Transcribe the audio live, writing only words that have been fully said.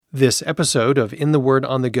This episode of In the Word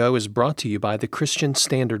on the Go is brought to you by the Christian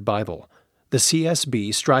Standard Bible. The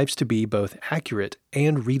CSB strives to be both accurate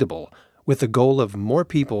and readable, with the goal of more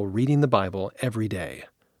people reading the Bible every day.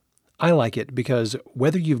 I like it because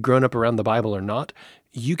whether you've grown up around the Bible or not,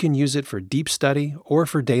 you can use it for deep study or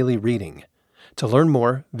for daily reading. To learn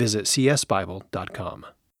more, visit csbible.com.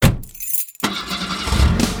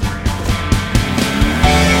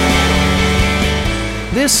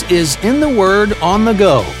 This is In the Word on the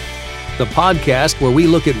Go, the podcast where we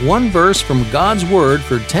look at one verse from God's Word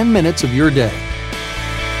for 10 minutes of your day.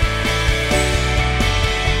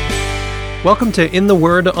 Welcome to In the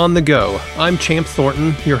Word on the Go. I'm Champ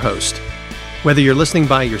Thornton, your host. Whether you're listening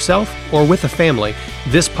by yourself or with a family,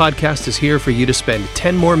 this podcast is here for you to spend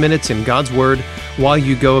 10 more minutes in God's Word while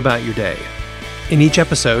you go about your day. In each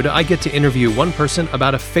episode, I get to interview one person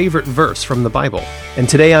about a favorite verse from the Bible. And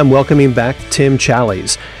today I'm welcoming back Tim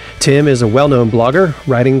Challies. Tim is a well-known blogger,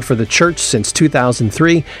 writing for the church since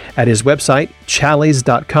 2003 at his website,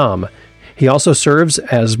 challies.com. He also serves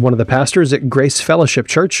as one of the pastors at Grace Fellowship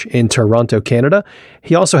Church in Toronto, Canada.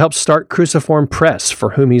 He also helped start Cruciform Press,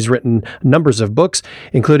 for whom he's written numbers of books,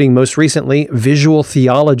 including most recently Visual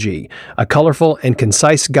Theology, a colorful and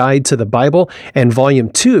concise guide to the Bible, and Volume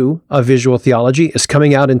 2 of Visual Theology is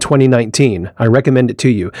coming out in 2019. I recommend it to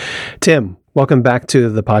you. Tim, welcome back to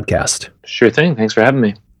the podcast. Sure thing. Thanks for having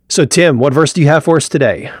me. So Tim, what verse do you have for us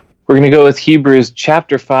today? We're going to go with Hebrews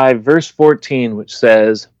chapter 5, verse 14, which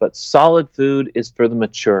says, "But solid food is for the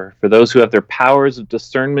mature, for those who have their powers of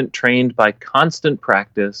discernment trained by constant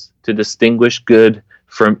practice to distinguish good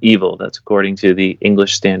from evil." That's according to the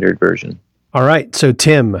English Standard Version. All right. So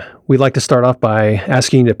Tim, we'd like to start off by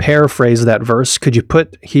asking you to paraphrase that verse. Could you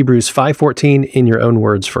put Hebrews 5:14 in your own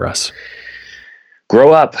words for us?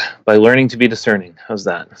 Grow up by learning to be discerning. How's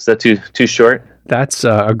that? Is that too short? That's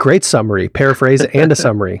a great summary, paraphrase and a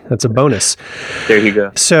summary. That's a bonus. There you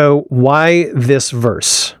go. So why this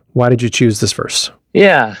verse? Why did you choose this verse?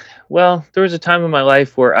 Yeah, well, there was a time in my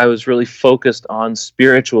life where I was really focused on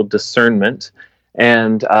spiritual discernment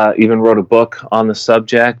and even wrote a book on the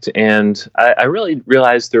subject. And I really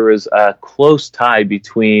realized there was a close tie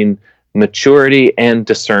between maturity and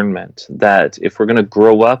discernment, that if we're going to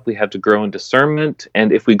grow up, we have to grow in discernment.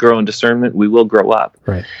 And if we grow in discernment, we will grow up.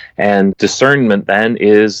 Right. And discernment then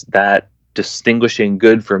is that distinguishing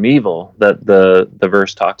good from evil that the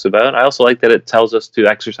verse talks about. I also like that it tells us to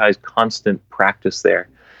exercise constant practice there.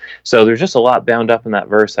 So there's just a lot bound up in that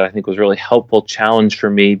verse that I think was a really helpful challenge for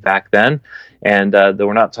me back then. And though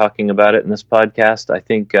we're not talking about it in this podcast, I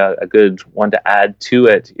think a good one to add to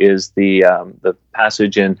it is the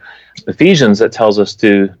passage in Ephesians that tells us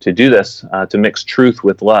to do this, to mix truth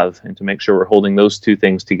with love, and to make sure we're holding those two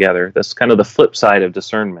things together. That's kind of the flip side of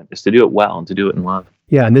discernment, is to do it well and to do it in love.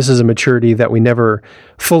 Yeah, and this is a maturity that we never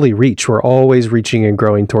fully reach. We're always reaching and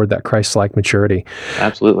growing toward that Christ-like maturity.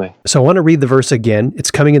 Absolutely. So I want to read the verse again.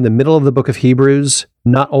 It's coming in the middle of the book of Hebrews,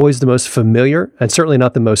 not always the most familiar, and certainly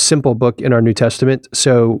not the most simple book in our New Testament.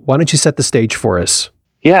 So why don't you set the stage for us?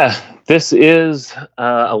 Yeah, this is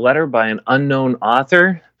a letter by an unknown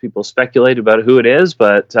author. People speculate about who it is,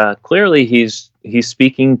 but clearly he's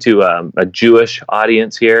speaking to a Jewish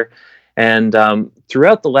audience here. And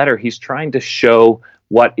throughout the letter, he's trying to show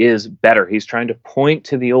what is better. He's trying to point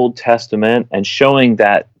to the Old Testament and showing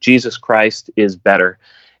that Jesus Christ is better.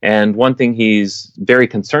 And one thing he's very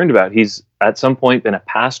concerned about, he's at some point been a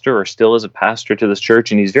pastor or still is a pastor to this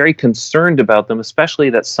church, and he's very concerned about them, especially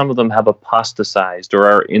that some of them have apostatized or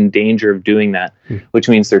are in danger of doing that, which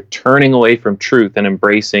means they're turning away from truth and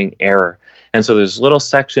embracing error. And so there's a little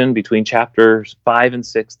section between chapters 5 and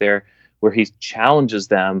 6 there where he challenges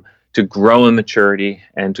them to grow in maturity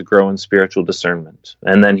and to grow in spiritual discernment.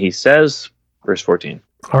 And then he says, verse 14.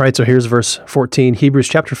 All right, so here's verse 14, Hebrews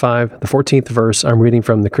chapter 5, the 14th verse. I'm reading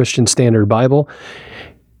from the Christian Standard Bible.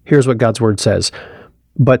 Here's what God's word says.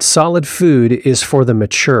 "But solid food is for the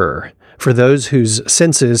mature, for those whose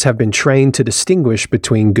senses have been trained to distinguish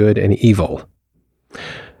between good and evil."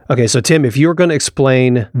 Okay, so Tim, if you were going to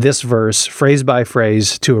explain this verse phrase by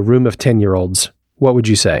phrase to a room of 10-year-olds, what would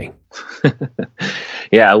you say?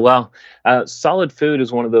 Yeah, well, solid food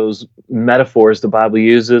is one of those metaphors the Bible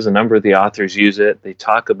uses. A number of the authors use it. They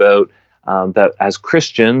talk about that as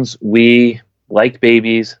Christians, we, like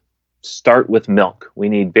babies, start with milk. We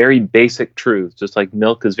need very basic truths, just like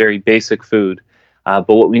milk is very basic food. But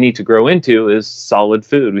what we need to grow into is solid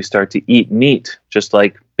food. We start to eat meat, just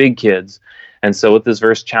like big kids. And so what this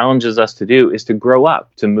verse challenges us to do is to grow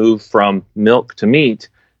up, to move from milk to meat,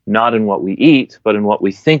 not in what we eat, but in what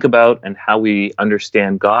we think about and how we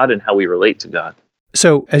understand God and how we relate to God.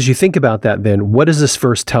 So as you think about that then, what does this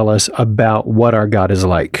verse tell us about what our God is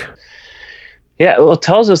like? Yeah, well, it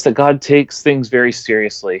tells us that God takes things very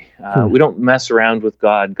seriously. We don't mess around with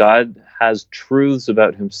God. God has truths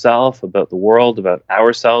about himself, about the world, about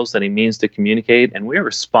ourselves that he means to communicate, and we're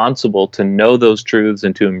responsible to know those truths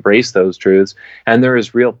and to embrace those truths. And there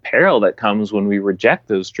is real peril that comes when we reject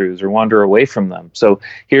those truths or wander away from them. So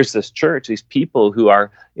here's this church, these people who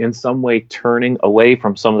are in some way turning away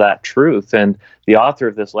from some of that truth. And the author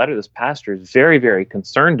of this letter, this pastor, is very, very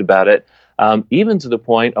concerned about it. Even to the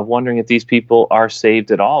point of wondering if these people are saved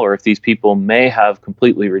at all, or if these people may have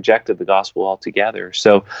completely rejected the gospel altogether.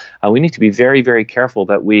 So we need to be very, very careful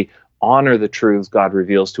that we honor the truths God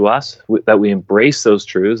reveals to us, that we embrace those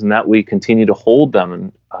truths, and that we continue to hold them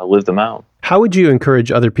and live them out. How would you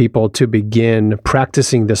encourage other people to begin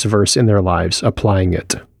practicing this verse in their lives, applying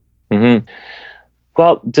it? Mm-hmm.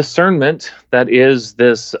 Well, discernment, that is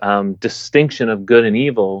this distinction of good and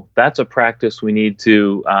evil, that's a practice we need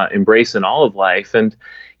to embrace in all of life. And,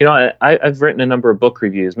 you know, I've written a number of book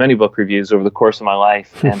reviews, many book reviews over the course of my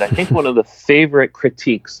life. And I think one of the favorite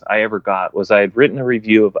critiques I ever got was I had written a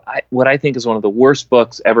review of what I think is one of the worst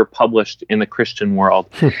books ever published in the Christian world.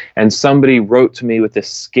 And somebody wrote to me with this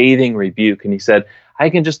scathing rebuke, and he said, I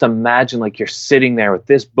can just imagine like you're sitting there with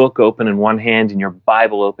this book open in one hand and your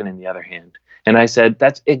Bible open in the other hand. And I said,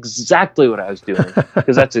 that's exactly what I was doing,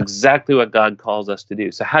 because that's exactly what God calls us to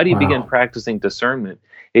do. So how do you begin practicing discernment?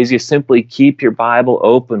 Is you simply keep your Bible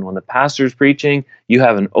open. When the pastor's preaching, you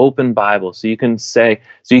have an open Bible. So you can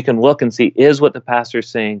look and see, is what the pastor's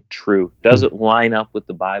saying true? Does it line up with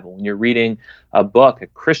the Bible? When you're reading a book, a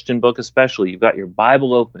Christian book especially, you've got your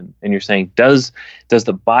Bible open and you're saying, does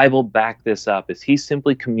the Bible back this up? Is he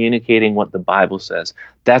simply communicating what the Bible says?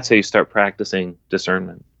 That's how you start practicing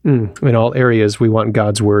discernment. In all areas, we want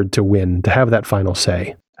God's word to win, to have that final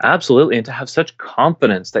say. Absolutely, and to have such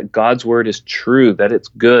confidence that God's word is true, that it's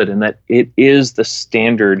good, and that it is the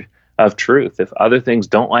standard of truth. If other things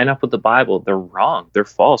don't line up with the Bible, they're wrong, they're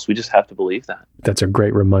false. We just have to believe that. That's a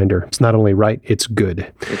great reminder. It's not only right, it's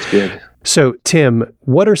good. It's good. So, Tim,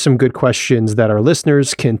 what are some good questions that our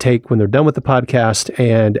listeners can take when they're done with the podcast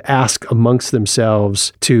and ask amongst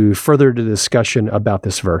themselves to further the discussion about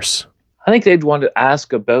this verse? I think they'd want to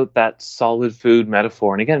ask about that solid food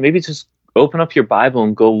metaphor. And again, maybe just open up your Bible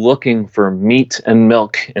and go looking for meat and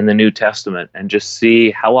milk in the New Testament and just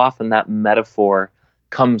see how often that metaphor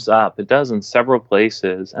comes up. It does in several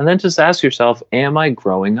places. And then just ask yourself, am I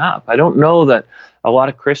growing up? I don't know that a lot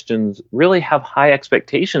of Christians really have high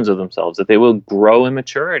expectations of themselves, that they will grow in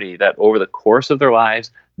maturity, that over the course of their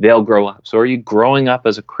lives, they'll grow up. So are you growing up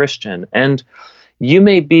as a Christian? And you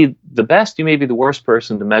may be the best, you may be the worst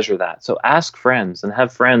person to measure that. So ask friends and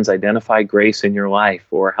have friends identify grace in your life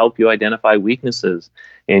or help you identify weaknesses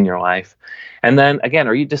in your life. And then again,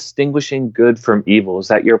 are you distinguishing good from evil? Is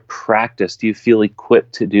that your practice? Do you feel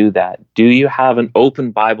equipped to do that? Do you have an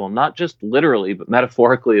open Bible, not just literally, but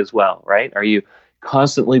metaphorically as well, right? Are you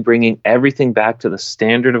constantly bringing everything back to the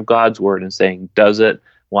standard of God's word and saying, does it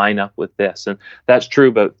line up with this? And that's true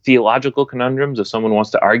about theological conundrums. If someone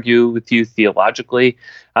wants to argue with you theologically,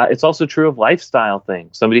 it's also true of lifestyle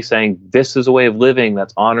things. Somebody saying, this is a way of living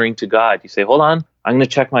that's honoring to God. You say, hold on, I'm going to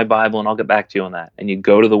check my Bible and I'll get back to you on that. And you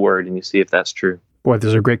go to the word and you see if that's true. Boy,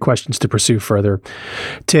 those are great questions to pursue further.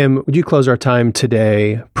 Tim, would you close our time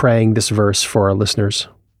today praying this verse for our listeners?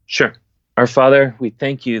 Sure. Our Father, we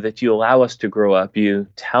thank you that you allow us to grow up. You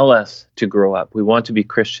tell us to grow up. We want to be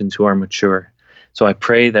Christians who are mature. So I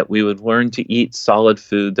pray that we would learn to eat solid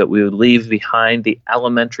food, that we would leave behind the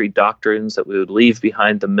elementary doctrines, that we would leave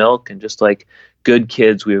behind the milk, and just like good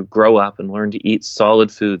kids, we would grow up and learn to eat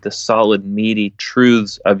solid food, the solid, meaty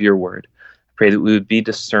truths of your word. I pray that we would be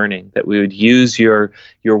discerning, that we would use your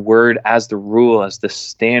word as the rule, as the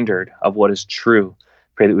standard of what is true. I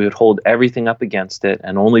pray that we would hold everything up against it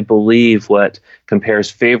and only believe what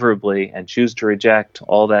compares favorably and choose to reject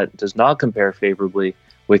all that does not compare favorably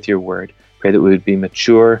with your word. Pray that we would be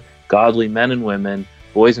mature, godly men and women,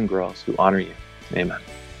 boys and girls who honor you. Amen.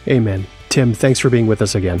 Amen. Tim, thanks for being with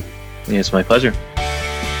us again. It's my pleasure.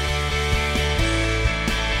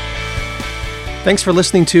 Thanks for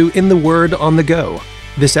listening to In the Word on the Go.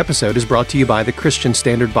 This episode is brought to you by the Christian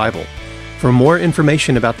Standard Bible. For more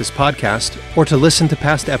information about this podcast or to listen to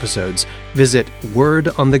past episodes, visit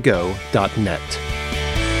wordonthego.net.